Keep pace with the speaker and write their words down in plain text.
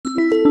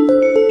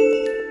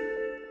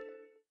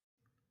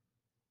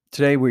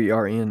Today we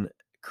are in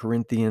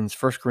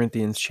First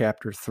Corinthians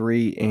chapter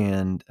 3,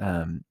 and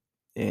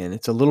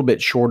it's a little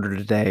bit shorter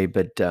today,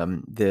 but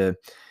the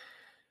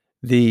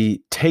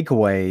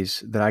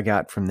takeaways that I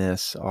got from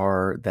this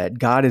are that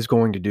God is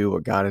going to do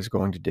what God is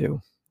going to do.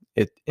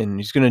 And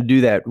He's going to do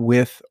that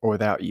with or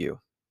without you,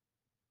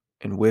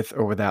 and with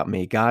or without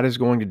me. God is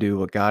going to do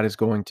what God is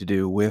going to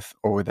do with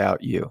or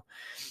without you.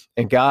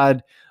 And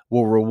God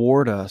will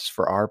reward us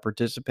for our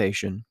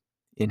participation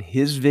in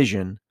His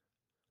vision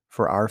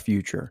for our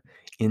future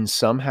in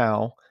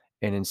somehow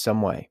and in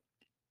some way.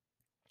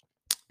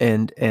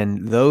 And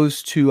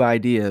those two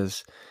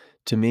ideas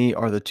to me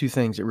are the two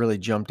things that really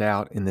jumped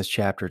out in this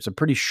chapter. It's a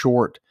pretty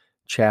short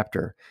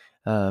chapter.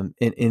 And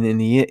in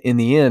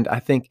the end, I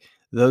think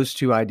those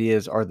two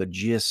ideas are the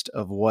gist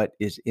of what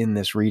is in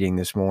this reading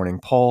this morning.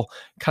 Paul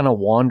kind of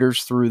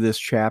wanders through this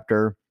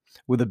chapter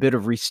with a bit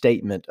of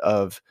restatement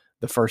of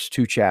the first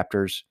two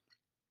chapters.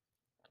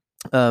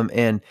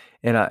 And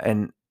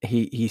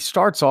he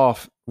starts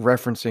off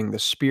referencing the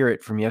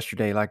spirit from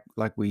yesterday, like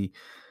we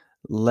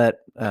let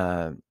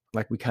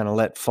like we kind of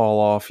let fall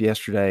off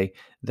yesterday,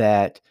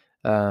 that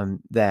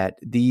that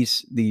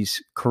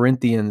these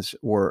Corinthians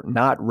were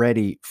not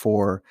ready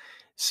for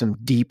some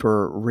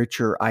deeper,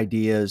 richer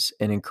ideas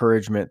and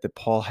encouragement that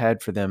Paul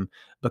had for them,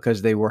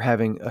 because they were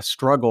having a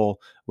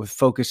struggle with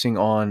focusing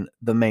on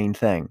the main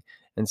thing.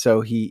 And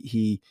so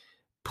he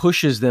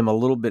pushes them a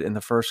little bit in the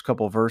first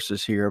couple of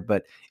verses here,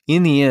 but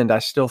in the end, I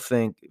still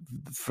think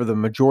for the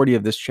majority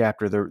of this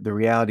chapter, the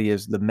reality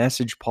is the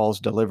message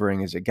Paul's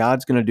delivering is that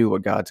God's going to do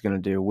what God's going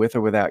to do with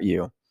or without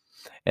you,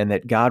 and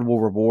that God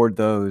will reward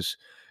those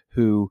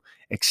who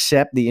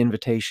accept the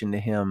invitation to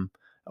Him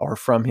or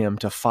from Him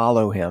to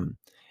follow Him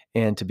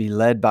and to be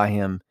led by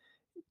Him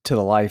to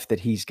the life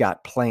that He's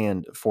got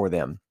planned for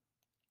them.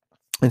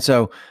 And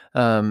so,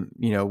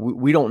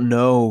 we don't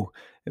know.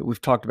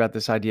 We've talked about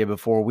this idea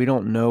before. We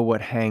don't know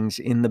what hangs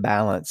in the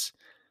balance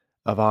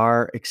of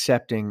our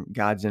accepting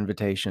God's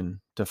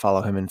invitation to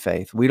follow Him in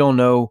faith. We don't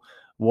know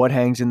what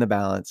hangs in the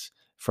balance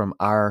from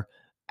our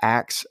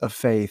acts of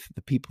faith,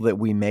 the people that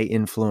we may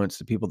influence,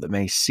 the people that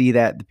may see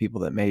that, the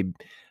people that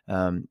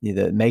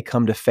may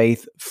come to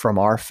faith from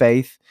our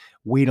faith.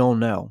 We don't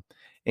know.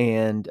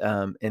 And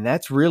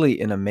that's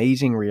really an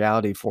amazing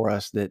reality for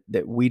us,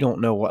 that we don't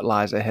know what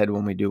lies ahead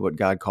when we do what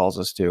God calls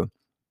us to.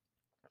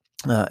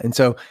 And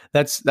so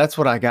that's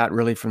what I got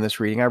really from this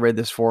reading. I read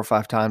this 4 or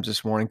 5 times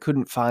this morning,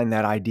 couldn't find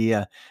that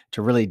idea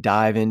to really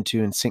dive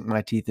into and sink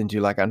my teeth into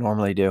like I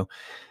normally do.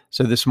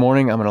 So this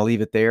morning, I'm going to leave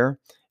it there, and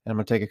I'm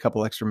going to take a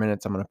couple extra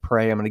minutes. I'm going to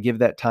pray. I'm going to give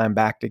that time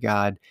back to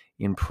God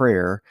in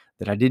prayer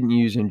that I didn't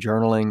use in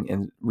journaling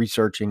and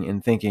researching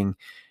and thinking.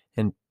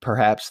 And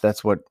perhaps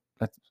that's what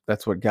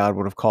God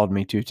would have called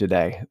me to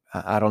today.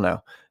 I don't know.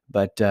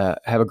 But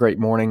have a great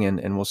morning,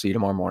 and we'll see you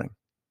tomorrow morning.